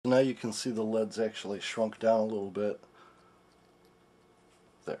now you can see the lead's actually shrunk down a little bit.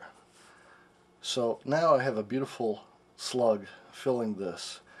 There. So now I have a beautiful slug filling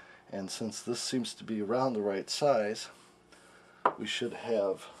this, and since this seems to be around the right size, we should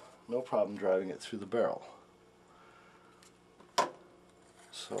have no problem driving it through the barrel.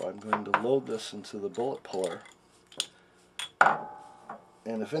 So I'm going to load this into the bullet puller.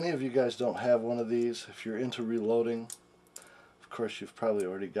 And if any of you guys don't have one of these, if you're into reloading, of course you've probably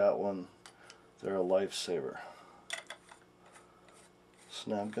already got one. They're a lifesaver.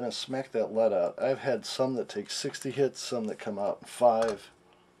 So now I'm going to smack that lead out. I've had some that take 60 hits, some that come out in 5.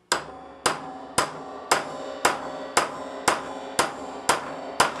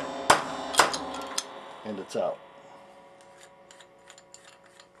 And it's out.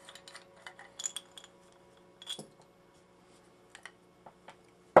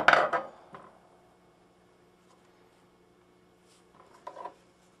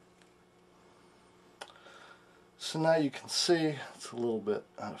 So now you can see, it's a little bit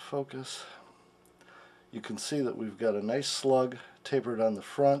out of focus, you can see that we've got a nice slug tapered on the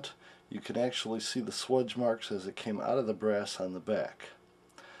front. You can actually see the swudge marks as it came out of the brass on the back.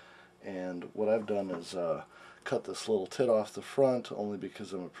 And what I've done is cut this little tit off the front only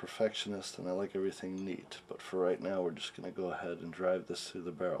because I'm a perfectionist and I like everything neat. But for right now we're just going to go ahead and drive this through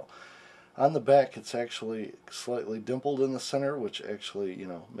the barrel. On the back it's actually slightly dimpled in the center, which actually, you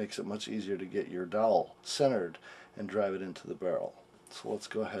know, makes it much easier to get your dowel centered and drive it into the barrel. So let's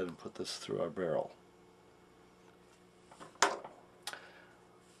go ahead and put this through our barrel.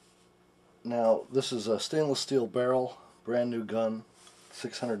 Now this is a stainless steel barrel, brand new gun,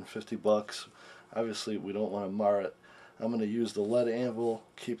 650 bucks. Obviously we don't want to mar it. I'm going to use the lead anvil,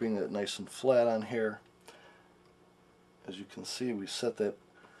 keeping it nice and flat on here. As you can see, we set that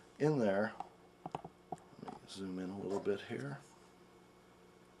in there. Let me zoom in a little bit here.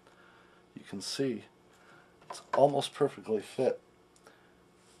 You can see it's almost perfectly fit.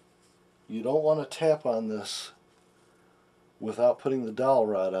 You don't want to tap on this without putting the dowel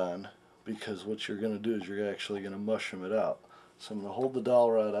rod on, because what you're going to do is you're actually going to mushroom it out. So I'm going to hold the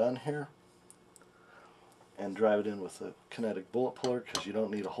dowel rod on here and drive it in with a kinetic bullet puller, because you don't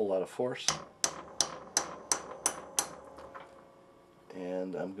need a whole lot of force.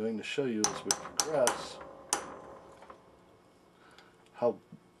 And I'm going to show you as we progress how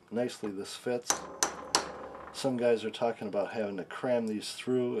nicely this fits. Some guys are talking about having to cram these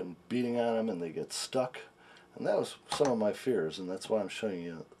through and beating on them and they get stuck. And that was some of my fears, and that's why I'm showing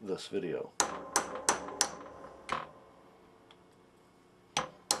you this video.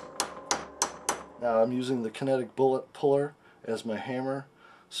 Now I'm using the kinetic bullet puller as my hammer,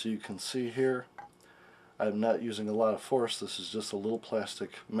 so you can see here I'm not using a lot of force. This is just a little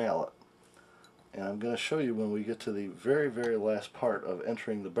plastic mallet. And I'm going to show you when we get to the very, very last part of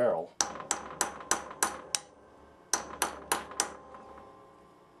entering the barrel.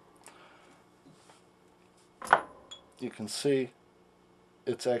 You can see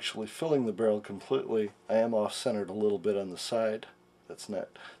it's actually filling the barrel completely. I am off-centered a little bit on the side. That's not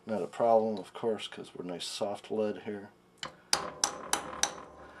a problem, of course, because we're nice soft lead here.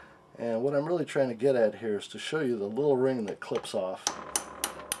 And what I'm really trying to get at here is to show you the little ring that clips off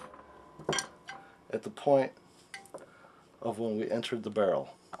at the point of when we entered the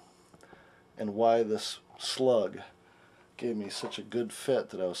barrel, and why this slug gave me such a good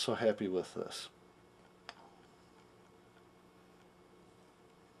fit that I was so happy with this.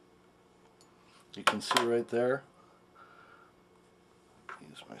 You can see right there,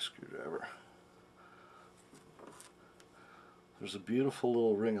 use my screwdriver, there's a beautiful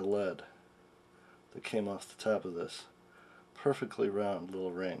little ring of lead that came off the top of this. Perfectly round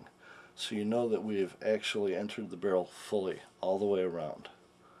little ring. So you know that we've actually entered the barrel fully, all the way around.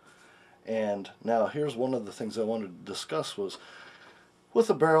 And now here's one of the things I wanted to discuss was, with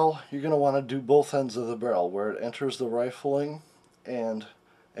a barrel, you're going to want to do both ends of the barrel, where it enters the rifling and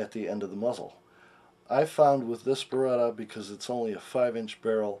at the end of the muzzle. I found with this Beretta, because it's only a 5-inch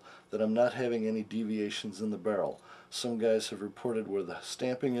barrel, that I'm not having any deviations in the barrel. Some guys have reported where the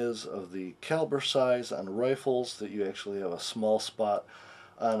stamping is of the caliber size on rifles, that you actually have a small spot.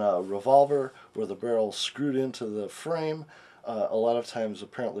 On a revolver, where the barrel's screwed into the frame, a lot of times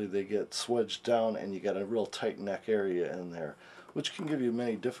apparently they get swedged down and you got a real tight neck area in there, which can give you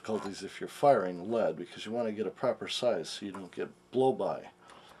many difficulties if you're firing lead, because you want to get a proper size so you don't get blow-by.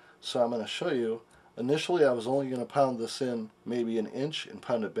 So I'm going to show you. Initially I was only going to pound this in maybe an inch and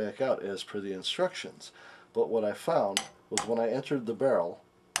pound it back out as per the instructions. But what I found was when I entered the barrel,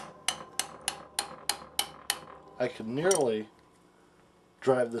 I could nearly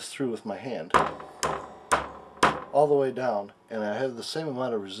drive this through with my hand. all the way down, and I have the same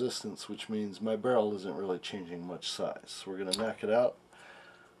amount of resistance, which means my barrel isn't really changing much size. So we're going to knock it out.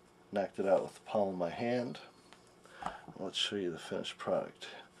 Knocked it out with the palm of my hand. Let's show you the finished product.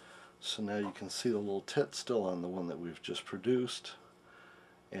 So now you can see the little tit still on the one that we've just produced,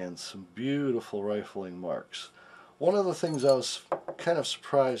 and some beautiful rifling marks. One of the things I was kind of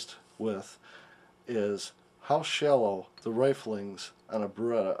surprised with is how shallow the riflings on a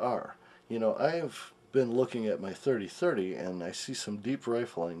Beretta are. You know, I've been looking at my 30-30 and I see some deep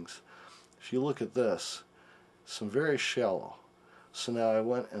riflings. If you look at this, some very shallow. So now I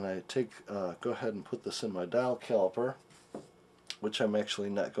went and I go ahead and put this in my dial caliper, which I'm actually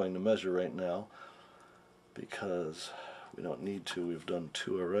not going to measure right now because we don't need to. We've done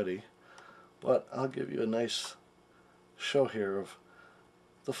 2 already. But I'll give you a nice show here of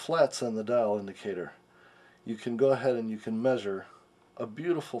the flats on the dial indicator. You can go ahead and you can measure a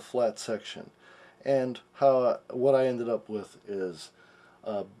beautiful flat section. And what I ended up with is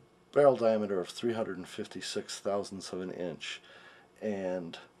a barrel diameter of 356 thousandths of an inch.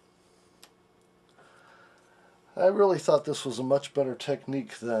 And I really thought this was a much better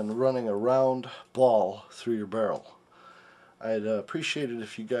technique than running a round ball through your barrel. I'd appreciate it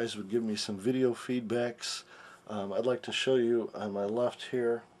if you guys would give me some video feedbacks. I'd like to show you on my left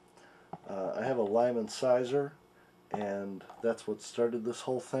here, I have a Lyman sizer, and that's what started this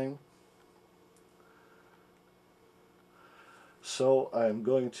whole thing. So I'm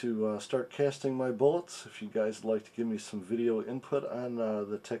going to start casting my bullets. If you guys would like to give me some video input on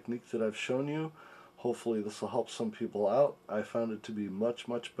the technique that I've shown you, hopefully this will help some people out. I found it to be much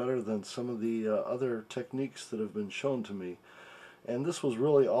better than some of the other techniques that have been shown to me. And this was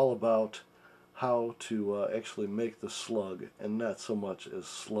really all about how to actually make the slug, and not so much as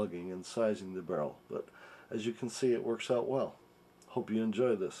slugging and sizing the barrel. But as you can see, it works out well. Hope you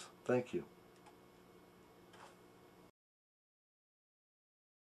enjoy this. Thank you.